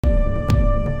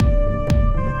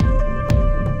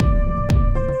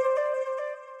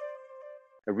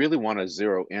really want to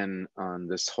zero in on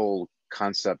this whole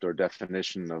concept or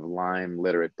definition of Lyme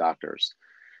literate doctors,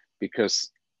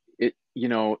 because it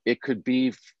could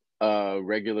be a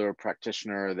regular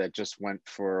practitioner that just went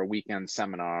for a weekend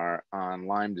seminar on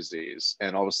Lyme disease,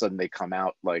 and all of a sudden they come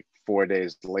out like 4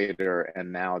 days later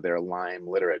and now they're Lyme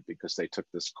literate because they took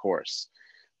this course.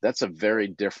 That's a very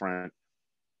different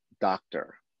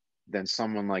doctor than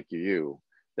someone like you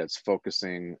that's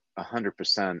focusing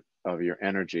 100% of your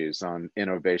energies on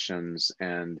innovations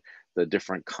and the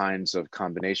different kinds of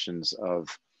combinations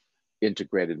of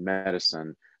integrated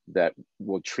medicine that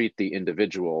will treat the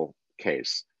individual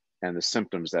case and the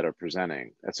symptoms that are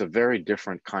presenting. That's a very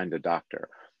different kind of doctor.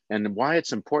 And why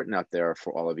it's important out there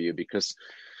for all of you, because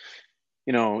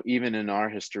even in our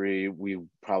history, we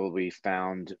probably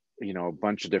found a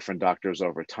bunch of different doctors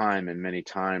over time, and many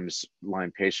times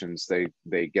Lyme patients, they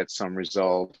get some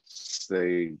results,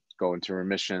 they go into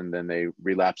remission, then they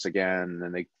relapse again,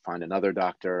 then they find another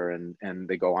doctor, and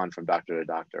they go on from doctor to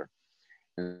doctor.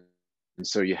 And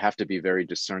so you have to be very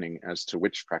discerning as to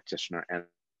which practitioner and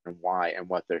why, and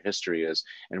what their history is,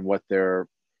 and what their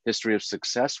history of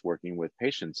success working with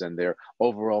patients, and their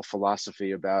overall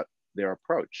philosophy about their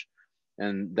approach.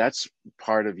 And that's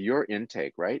part of your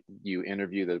intake, right? You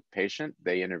interview the patient,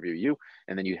 they interview you,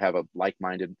 and then you have a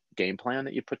like-minded game plan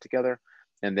that you put together,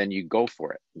 and then you go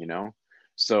for it,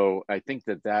 So I think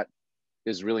that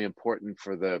is really important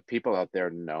for the people out there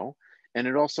to know. And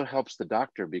it also helps the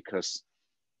doctor because,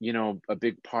 a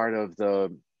big part of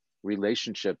the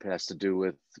relationship has to do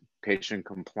with patient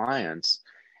compliance,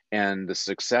 and the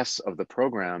success of the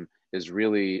program is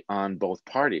really on both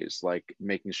parties, like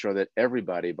making sure that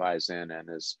everybody buys in and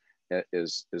is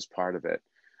part of it.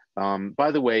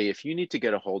 By the way, if you need to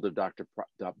get a hold of Dr.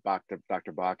 Bach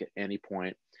at any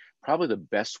point, probably the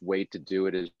best way to do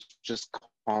it is just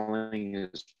calling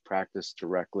his practice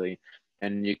directly,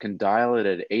 and you can dial it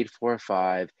at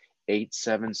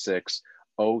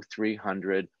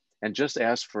 845-876-0300 and just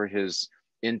ask for his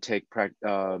intake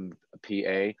PA,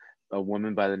 a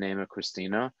woman by the name of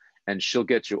Christina, and she'll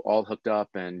get you all hooked up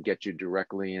and get you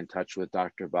directly in touch with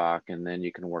Dr. Bach, and then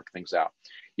you can work things out.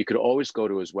 You could always go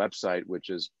to his website,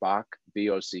 which is Bach,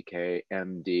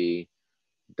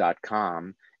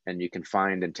 BOCKMD.com, and you can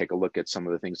find and take a look at some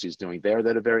of the things he's doing there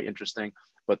that are very interesting.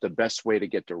 But the best way to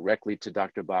get directly to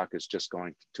Dr. Bach is just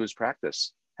going to his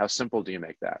practice. How simple do you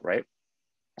make that, right?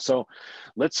 So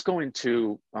let's go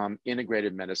into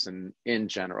integrated medicine in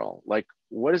general. Like,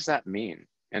 what does that mean?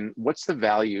 And what's the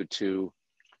value to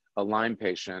a Lyme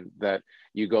patient that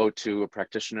you go to a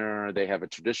practitioner, they have a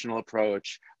traditional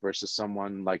approach, versus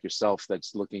someone like yourself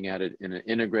that's looking at it in an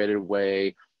integrated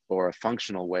way or a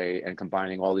functional way and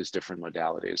combining all these different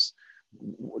modalities?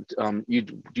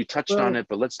 You touched on it,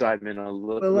 but let's dive in a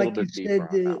little bit deeper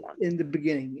on that one. In the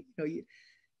beginning,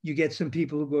 you get some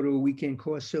people who go to a weekend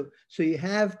course. So you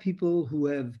have people who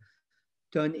have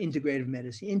done integrative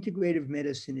medicine. Integrative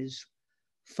medicine is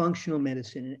functional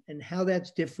medicine, and how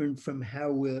that's different from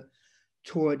how we're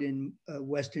taught in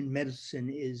Western medicine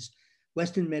is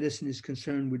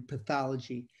concerned with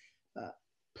pathology,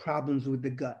 problems with the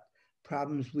gut,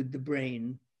 problems with the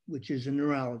brain, which is a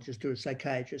neurologist or a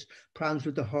psychiatrist, problems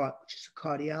with the heart, which is a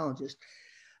cardiologist.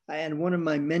 And one of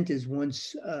my mentors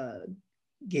once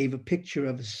gave a picture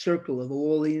of a circle of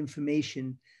all the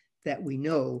information that we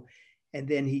know, and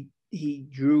then he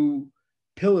drew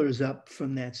pillars up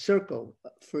from that circle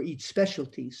for each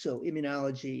specialty. So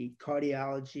immunology,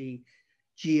 cardiology,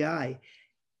 GI.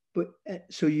 But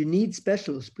so you need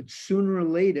specialists, but sooner or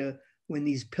later, when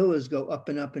these pillars go up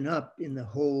and up and up in the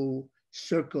whole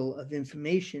circle of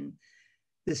information,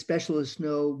 the specialists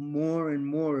know more and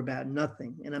more about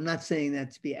nothing. And I'm not saying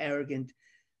that to be arrogant,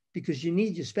 because you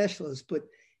need your specialists, but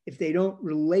if they don't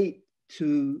relate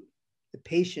to the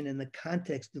patient in the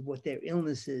context of what their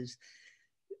illness is,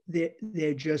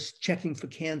 they're just checking for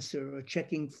cancer or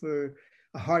checking for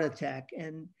a heart attack.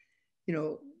 And,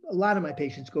 a lot of my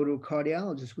patients go to a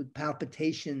cardiologist with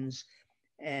palpitations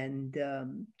and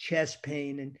chest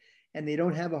pain, and they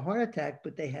don't have a heart attack,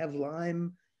 but they have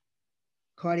Lyme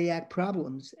cardiac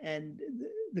problems. And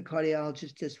the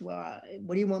cardiologist just, well,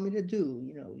 what do you want me to do?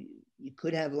 You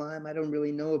could have Lyme. I don't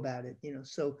really know about it,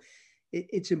 so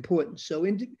it's important. So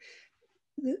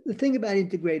the thing about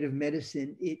integrative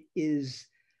medicine, it is,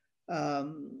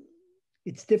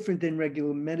 it's different than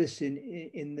regular medicine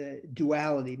in the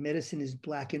duality. Medicine is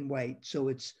black and white. So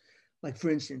it's like, for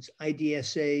instance,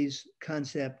 IDSA's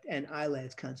concept and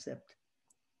ILAD's concept,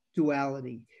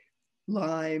 duality.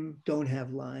 Lyme, don't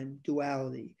have Lyme,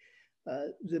 duality.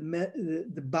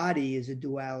 The body is a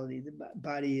duality. The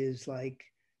body is like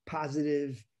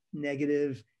positive,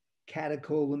 negative,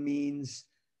 catecholamines,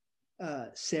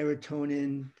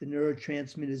 serotonin, the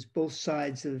neurotransmitters, both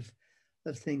sides of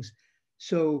things.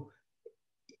 So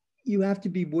you have to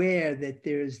be aware that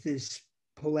there's this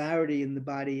polarity in the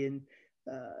body, and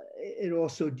it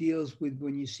also deals with,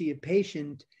 when you see a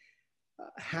patient,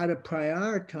 how to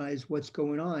prioritize what's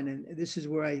going on. And this is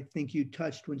where I think you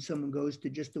touched, when someone goes to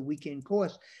just a weekend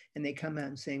course and they come out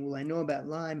and saying, well, I know about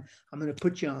Lyme, I'm going to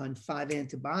put you on 5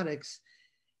 antibiotics.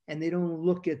 And they don't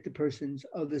look at the person's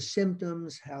other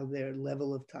symptoms, how their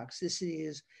level of toxicity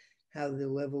is, how the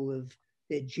level of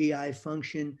their GI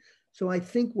function. So I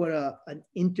think what an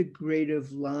integrative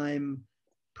Lyme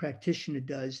practitioner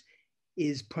does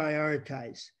is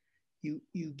prioritize.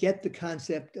 You get the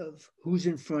concept of who's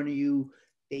in front of you.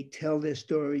 They tell their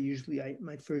story. Usually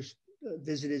my first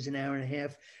visit is an hour and a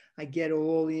half. I get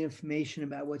all the information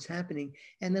about what's happening.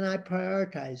 And then I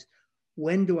prioritize.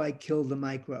 When do I kill the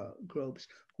microbes?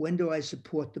 When do I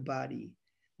support the body?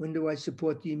 When do I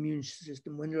support the immune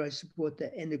system? When do I support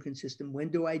the endocrine system? When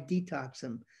do I detox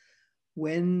them?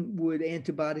 When would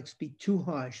antibiotics be too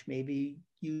harsh? Maybe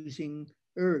using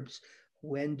herbs.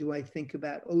 When do I think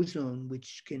about ozone,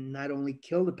 which can not only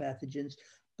kill the pathogens,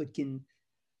 but can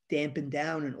dampen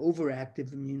down an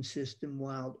overactive immune system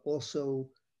while also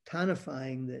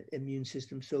tonifying the immune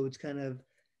system? So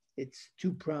it's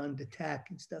two-pronged attack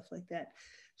and stuff like that.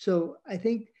 So I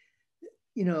think,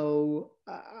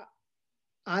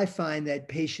 I find that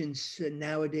patients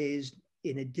nowadays,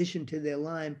 in addition to their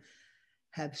Lyme,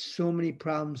 have so many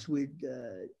problems with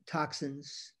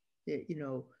toxins,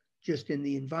 just in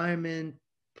the environment,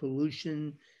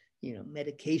 pollution,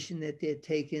 medication that they're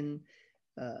taking,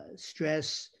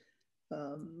 stress,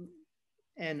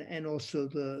 and also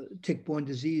the tick-borne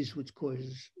disease, which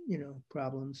causes,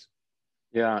 problems.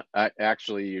 Yeah,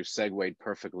 you segued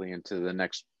perfectly into the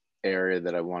next area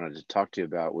that I wanted to talk to you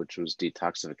about, which was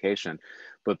detoxification.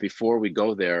 But before we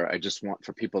go there, I just want,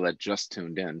 for people that just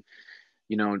tuned in,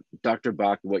 Dr.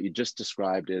 Bach, what you just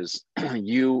described is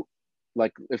you,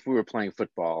 like if we were playing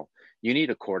football, you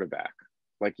need a quarterback.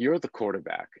 Like you're the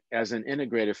quarterback. As an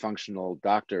integrated functional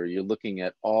doctor, you're looking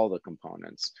at all the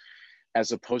components,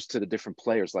 as opposed to the different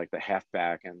players like the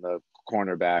halfback and the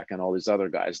cornerback and all these other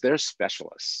guys. They're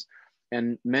specialists.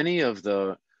 And many of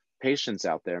the patients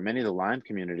out there, many of the Lyme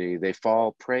community, they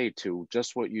fall prey to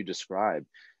just what you described.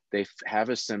 They have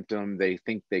a symptom, they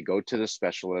think they go to the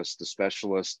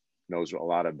specialist knows a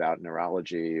lot about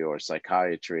neurology or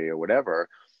psychiatry or whatever,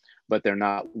 but they're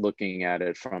not looking at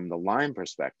it from the Lyme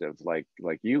perspective, like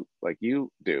you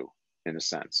do, in a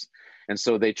sense. And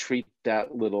so they treat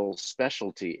that little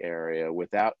specialty area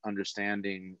without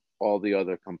understanding all the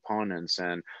other components.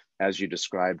 And as you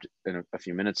described a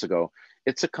few minutes ago,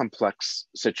 it's a complex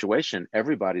situation.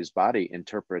 Everybody's body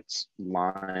interprets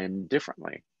Lyme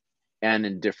differently and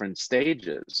in different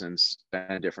stages and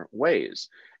in different ways.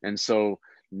 And so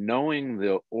knowing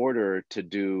the order to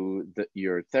do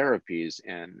your therapies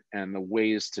and the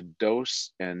ways to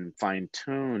dose and fine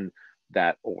tune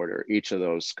that order, each of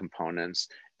those components,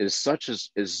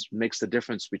 makes the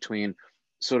difference between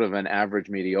sort of an average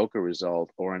mediocre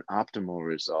result or an optimal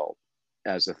result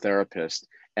as a therapist,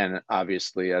 and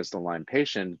obviously as the Lyme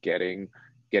patient getting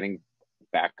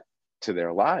back to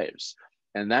their lives.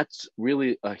 And that's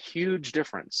really a huge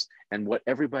difference, and what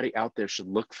everybody out there should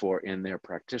look for in their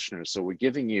practitioners. So we're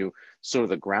giving you sort of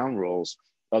the ground rules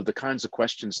of the kinds of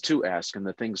questions to ask and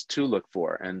the things to look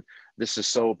for. And this is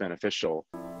so beneficial.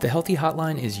 The Healthy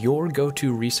Hotline is your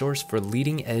go-to resource for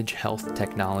leading-edge health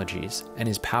technologies and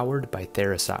is powered by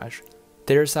Therasage.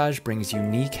 Therasage brings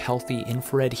unique, healthy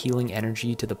infrared healing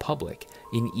energy to the public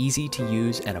in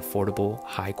easy-to-use and affordable,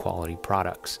 high-quality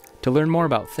products. To learn more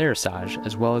about Therasage,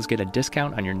 as well as get a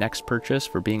discount on your next purchase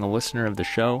for being a listener of the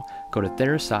show, go to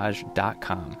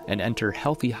Therasage.com and enter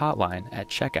Healthy Hotline at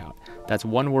checkout. That's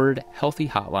one word, Healthy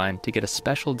Hotline, to get a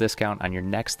special discount on your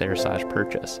next Therasage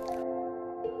purchase.